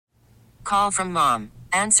Call from mom.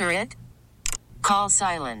 Answer it. Call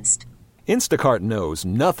silenced. Instacart knows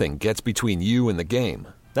nothing gets between you and the game.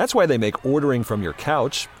 That's why they make ordering from your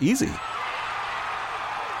couch easy.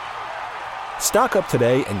 Stock up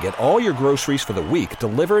today and get all your groceries for the week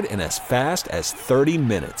delivered in as fast as 30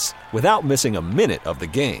 minutes without missing a minute of the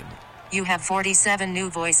game. You have 47 new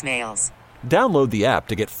voicemails. Download the app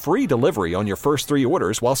to get free delivery on your first 3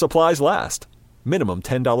 orders while supplies last. Minimum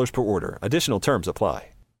 $10 per order. Additional terms apply.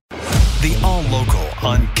 The All Local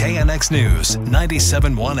on KNX News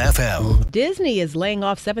 97.1 FM. Disney is laying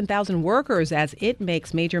off 7,000 workers as it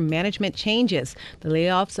makes major management changes. The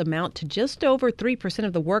layoffs amount to just over 3%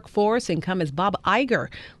 of the workforce and come as Bob Iger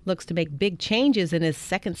looks to make big changes in his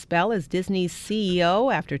second spell as Disney's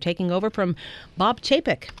CEO after taking over from Bob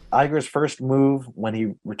Chapek. Iger's first move when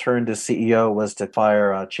he returned as CEO was to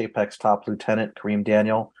fire Chapek's top lieutenant, Kareem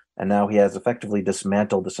Daniel, and now he has effectively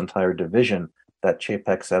dismantled this entire division that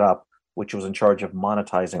Chapek set up, which was in charge of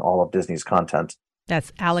monetizing all of Disney's content.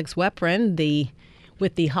 That's Alex Weprin,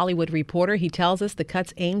 with The Hollywood Reporter. He tells us the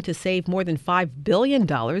cuts aim to save more than $5 billion,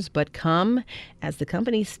 but come as the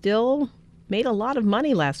company still made a lot of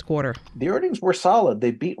money last quarter. The earnings were solid.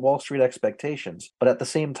 They beat Wall Street expectations. But at the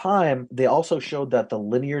same time, they also showed that the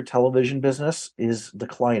linear television business is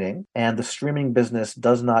declining and the streaming business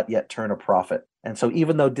does not yet turn a profit. And so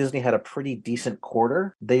even though Disney had a pretty decent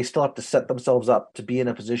quarter, they still have to set themselves up to be in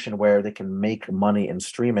a position where they can make money in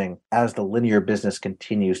streaming as the linear business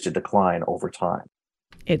continues to decline over time.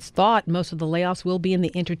 It's thought most of the layoffs will be in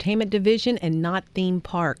the entertainment division and not theme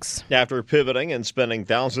parks. After pivoting and spending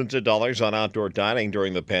thousands of dollars on outdoor dining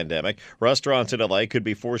during the pandemic, restaurants in L.A. could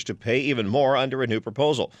be forced to pay even more under a new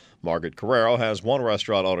proposal. Margaret Carrero has one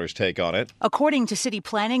restaurant owner's take on it. According to city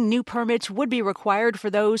planning, new permits would be required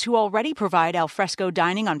for those who already provide al fresco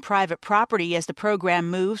dining on private property as the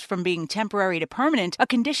program moves from being temporary to permanent. A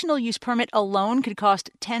conditional use permit alone could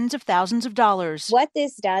cost tens of thousands of dollars. What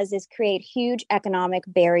this does is create huge economic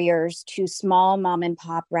barriers to small mom and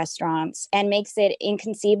pop restaurants and makes it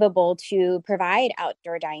inconceivable to provide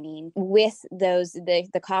outdoor dining with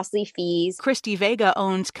the costly fees. Christy Vega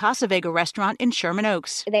owns Casa Vega restaurant in Sherman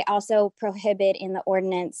Oaks. They also prohibit in the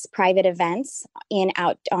ordinance private events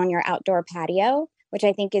on your outdoor patio, which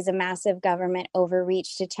I think is a massive government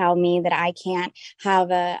overreach to tell me that I can't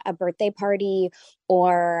have a birthday party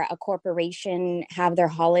or a corporation have their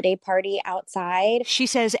holiday party outside. She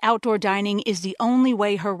says outdoor dining is the only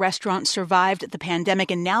way her restaurant survived the pandemic,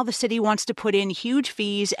 and now the city wants to put in huge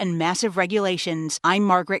fees and massive regulations. I'm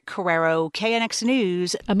Margaret Carrero, KNX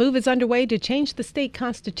News. A move is underway to change the state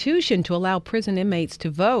constitution to allow prison inmates to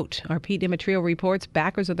vote. Our Pete Demetrio reports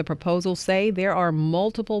backers of the proposal say there are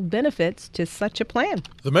multiple benefits to such a plan.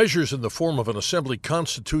 The measure is in the form of an Assembly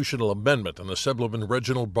constitutional amendment, and Assemblyman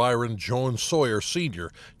Reginald Byron Jones Sawyer Sr.,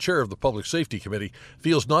 chair of the Public Safety Committee,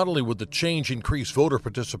 feels not only would the change increase voter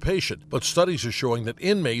participation, but studies are showing that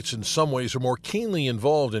inmates in some ways are more keenly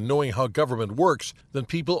involved in knowing how government works than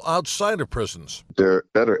people outside of prisons. They're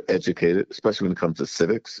better educated, especially when it comes to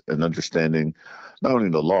civics and understanding not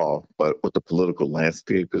only the law, but what the political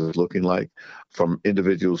landscape is looking like from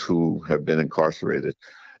individuals who have been incarcerated.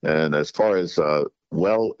 And as far as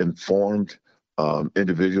well-informed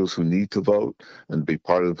individuals who need to vote and be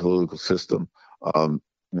part of the political system,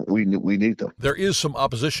 we need them. There is some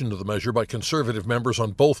opposition to the measure by conservative members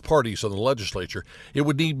on both parties in the legislature. It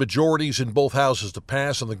would need majorities in both houses to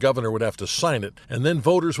pass, and the governor would have to sign it, and then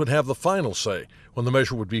voters would have the final say when the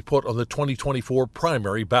measure would be put on the 2024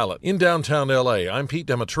 primary ballot. In downtown L.A., I'm Pete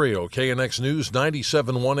Demetrio, KNX News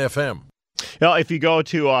 97.1 FM. Now, if you go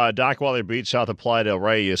to Dockweiler Beach, south of Playa del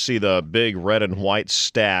Rey, you see the big red and white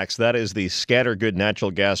stacks. That is the Scattergood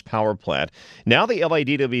natural gas power plant. Now the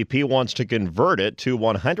LADWP wants to convert it to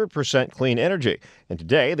 100% clean energy. And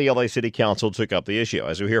today, the LA City Council took up the issue,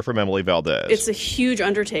 as we hear from Emily Valdez. It's a huge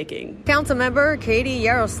undertaking. Councilmember Katie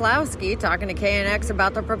Yaroslavsky talking to KNX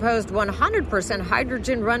about the proposed 100%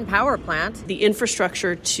 hydrogen-run power plant. The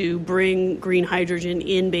infrastructure to bring green hydrogen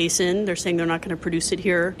in basin, they're saying they're not going to produce it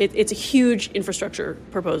here. It's a huge infrastructure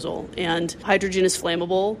proposal, and hydrogen is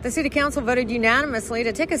flammable. The City Council voted unanimously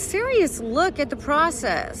to take a serious look at the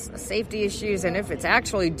process, the safety issues, and if it's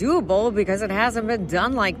actually doable, because it hasn't been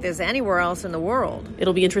done like this anywhere else in the world.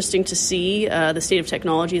 It'll be interesting to see the state of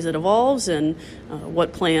technology as it evolves and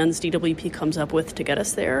what plans DWP comes up with to get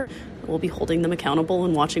us there. We'll be holding them accountable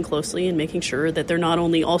and watching closely and making sure that they're not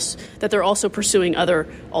only they're also pursuing other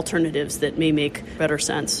alternatives that may make better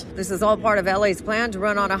sense. This is all part of LA's plan to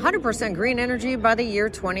run on 100% green energy by the year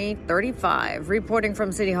 2035. Reporting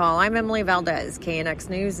from City Hall, I'm Emily Valdez, KNX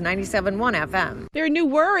News 97.1 FM. There are new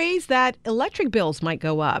worries that electric bills might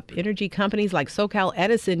go up. Energy companies like SoCal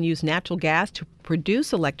Edison use natural gas to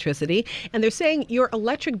produce electricity, and they're saying your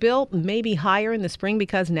electric bill may be higher in the spring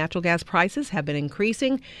because natural gas prices have been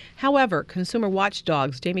increasing. However, consumer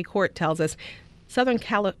watchdogs Jamie Court tells us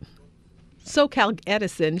SoCal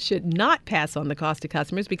Edison should not pass on the cost to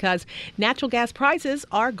customers because natural gas prices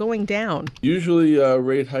are going down. Usually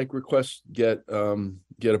rate hike requests get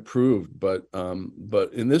approved,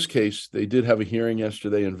 but in this case, they did have a hearing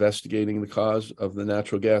yesterday investigating the cause of the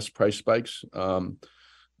natural gas price spikes.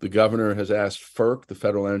 The governor has asked FERC, the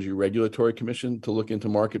Federal Energy Regulatory Commission, to look into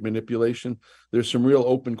market manipulation. There's some real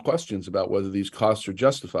open questions about whether these costs are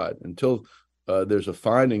justified. Until there's a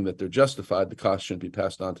finding that they're justified, the costs shouldn't be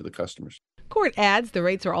passed on to the customers. Court adds the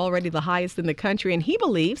rates are already the highest in the country, and he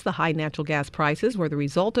believes the high natural gas prices were the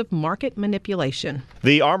result of market manipulation.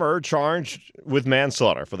 The armorer charged with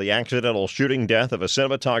manslaughter for the accidental shooting death of a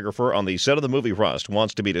cinematographer on the set of the movie Rust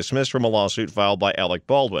wants to be dismissed from a lawsuit filed by Alec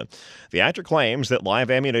Baldwin. The actor claims that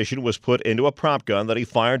live ammunition was put into a prop gun that he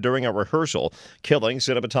fired during a rehearsal, killing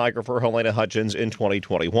cinematographer Helena Hutchins in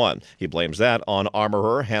 2021. He blames that on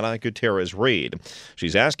armorer Hannah Gutierrez-Reed.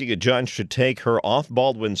 She's asking a judge to take her off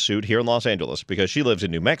Baldwin's suit here in Los Angeles because she lives in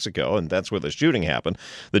New Mexico, and that's where the shooting happened.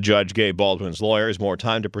 The judge gave Baldwin's lawyers more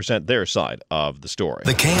time to present their side of the story.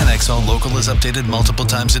 The KNX All Local is updated multiple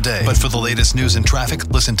times a day. But for the latest news and traffic,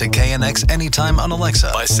 listen to KNX anytime on Alexa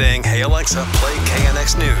by saying, "Hey Alexa, play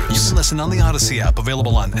KNX News." You can listen on the Odyssey app,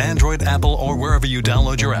 available on Android, Apple, or wherever you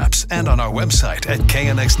download your apps, and on our website at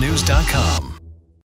knxnews.com.